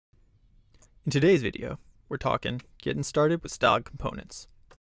In today's video, we're talking getting started with styled components.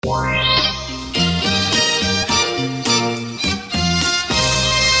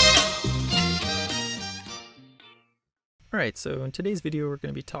 Alright, so in today's video we're going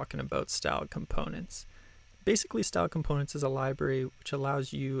to be talking about styled components. Basically, styled components is a library which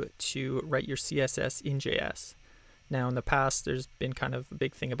allows you to write your CSS in JS. Now in the past there's been kind of a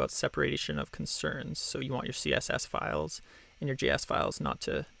big thing about separation of concerns, so you want your CSS files and your JS files not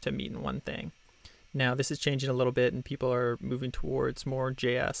to meet in one thing. Now this is changing a little bit and people are moving towards more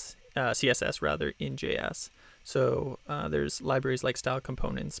CSS rather in JS. So there's libraries like style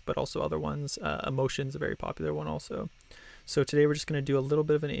components, but also other ones. Emotion's a very popular one also. So today we're just going to do a little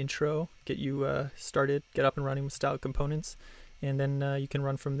bit of an intro, get you started, get up and running with style components, and then you can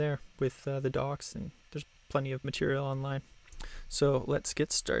run from there with the docs, and there's plenty of material online. So let's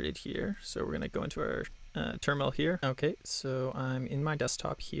get started here. So we're going to go into our terminal here. Okay, so I'm in my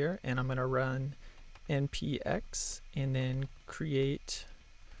desktop here and I'm going to run npx and then create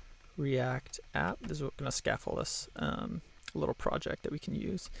React app. This is going to scaffold us a little project that we can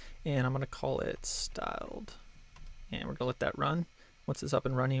use, and I'm going to call it styled, and we're going to let that run. Once it's up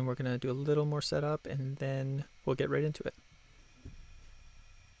and running, we're going to do a little more setup and then we'll get right into it.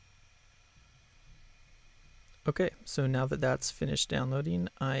 Okay, so now that that's finished downloading,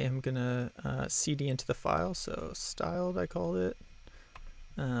 I am going to cd into the file. So styled, I called it,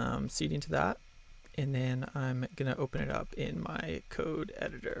 cd into that, and then I'm going to open it up in my code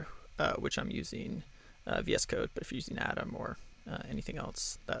editor, which I'm using VS Code, but if you're using Atom or anything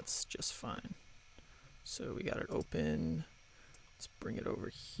else, that's just fine. So we got it open. Let's bring it over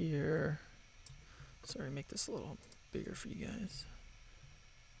here. Sorry, make this a little bigger for you guys.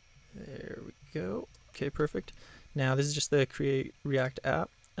 There we go. Okay, perfect. Now this is just the create React app.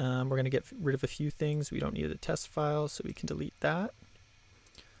 We're going to get rid of a few things. We don't need the test file, so we can delete that.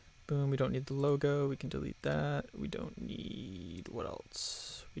 Boom, we don't need the logo, we can delete that. We don't need, what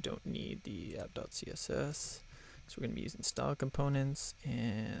else? We don't need the app.css. So we're going to be using style components,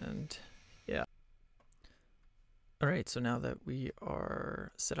 and yeah. Alright, so now that we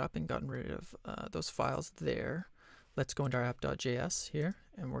are set up and gotten rid of those files there, let's go into our app.js here,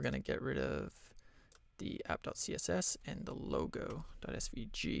 and we're going to get rid of the app.css and the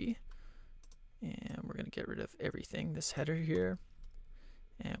logo.svg. And we're going to get rid of everything, this header here.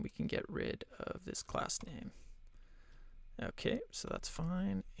 And we can get rid of this class name. Okay, so that's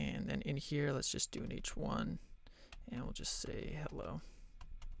fine. And then in here, let's just do an h1, and we'll just say hello.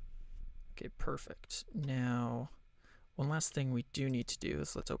 Okay, perfect. Now, one last thing we do need to do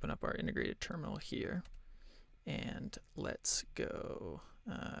is let's open up our integrated terminal here, and let's go,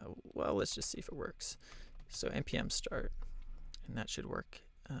 well, let's just see if it works. So npm start, and that should work,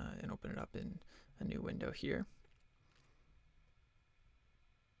 and open it up in a new window here.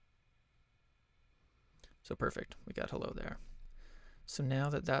 So perfect, we got hello there. So now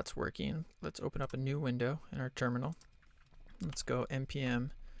that that's working, let's open up a new window in our terminal. Let's go npm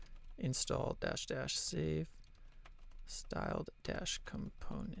install -- save styled -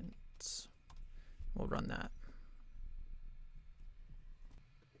 components. We'll run that.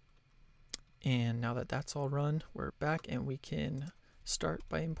 And now that that's all run, we're back and we can start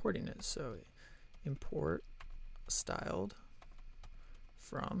by importing it. So import styled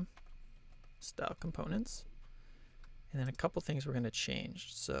from style components, and then a couple things we're going to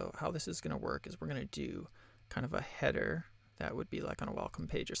change. So how this is going to work is we're going to do kind of a header that would be like on a welcome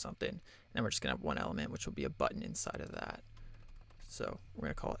page or something, and then we're just going to have one element which will be a button inside of that. So we're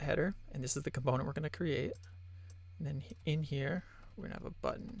going to call it header, and this is the component we're going to create, and then in here we're going to have a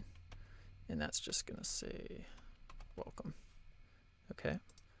button, and that's just going to say welcome. Okay,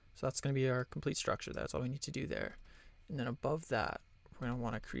 so that's going to be our complete structure. That's all we need to do there. And then above that, we're going to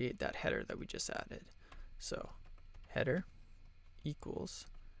want to create that header that we just added. So header equals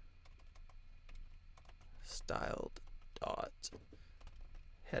styled dot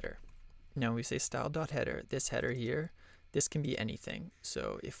header. Now we say styled dot header, this header here, this can be anything.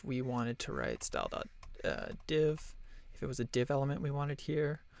 So if we wanted to write style dot div, if it was a div element we wanted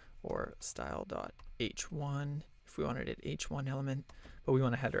here, or style dot h1 if we wanted an h1 element, but we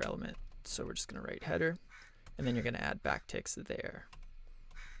want a header element. So we're just going to write header, and then you're going to add backticks there.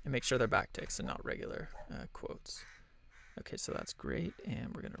 And make sure they're backticks and not regular quotes. Okay, so that's great,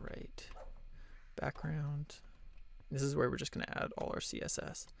 and we're going to write background. This is where we're just going to add all our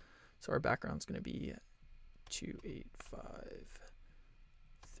CSS. So our background is going to be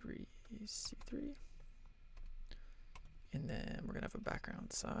 2853C3, and then we're going to have a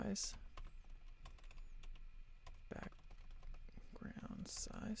background size. Background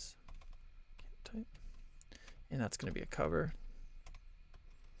size. Can't type. And that's going to be a cover.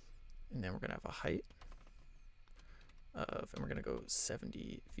 and then we're gonna have a height of, and we're gonna go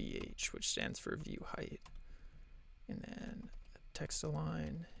 70 VH, which stands for view height, and then text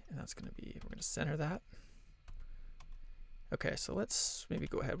align, and that's gonna be, we're gonna center that. Okay, so let's maybe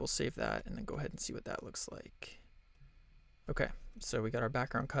go ahead, we'll save that and then go ahead and see what that looks like. Okay, so we got our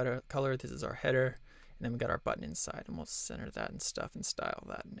background color, this is our header, and then we got our button inside, and we'll center that and stuff and style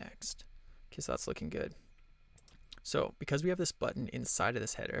that next. Okay, so that's looking good. So because we have this button inside of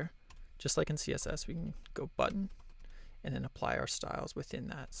this header, just like in CSS, we can go button and then apply our styles within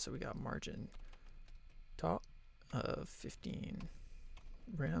that. So we got margin top of 15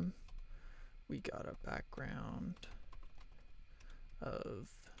 rem. We got a background of,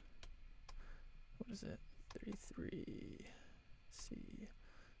 what is it,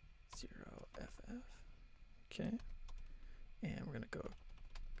 33C0FF. Okay, and we're gonna go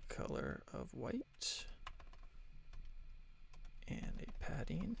color of white and a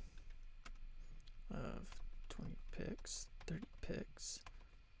padding of 20 pixels, 30 pixels,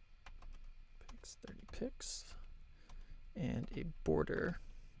 30 pixels, and a border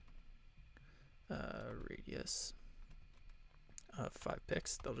radius of 5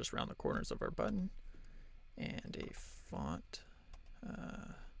 pixels. They'll just round the corners of our button, and a font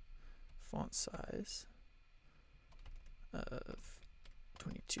size of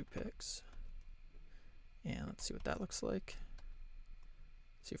 22 pixels. And let's see what that looks like.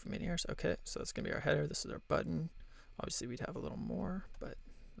 See if we made any errors. Okay, so that's gonna be our header. This is our button. Obviously we'd have a little more, but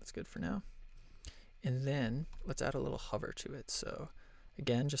that's good for now. And then let's add a little hover to it. So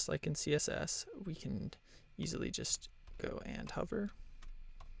again, just like in CSS, we can easily just go and hover.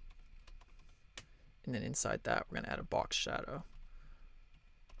 And then inside that, we're gonna add a box shadow.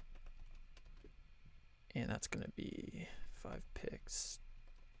 And that's gonna be 5 pixels,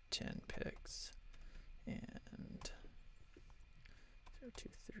 10 pixels, and 0, 2,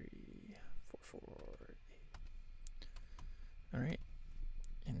 3, 4, 4, 8. All right,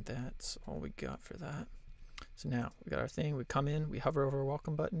 and that's all we got for that. So now we got our thing, we come in, we hover over a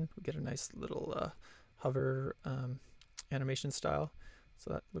welcome button, we get a nice little hover animation style.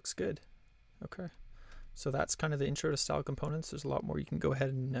 So that looks good. Okay, so that's kind of the intro to style components. There's a lot more you can go ahead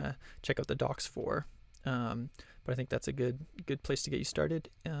and check out the docs for. But I think that's a good place to get you started.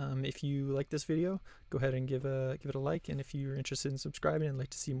 If you like this video, go ahead and give it a like, and if you're interested in subscribing and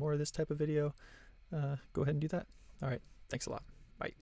like to see more of this type of video, go ahead and do that. All right, thanks a lot.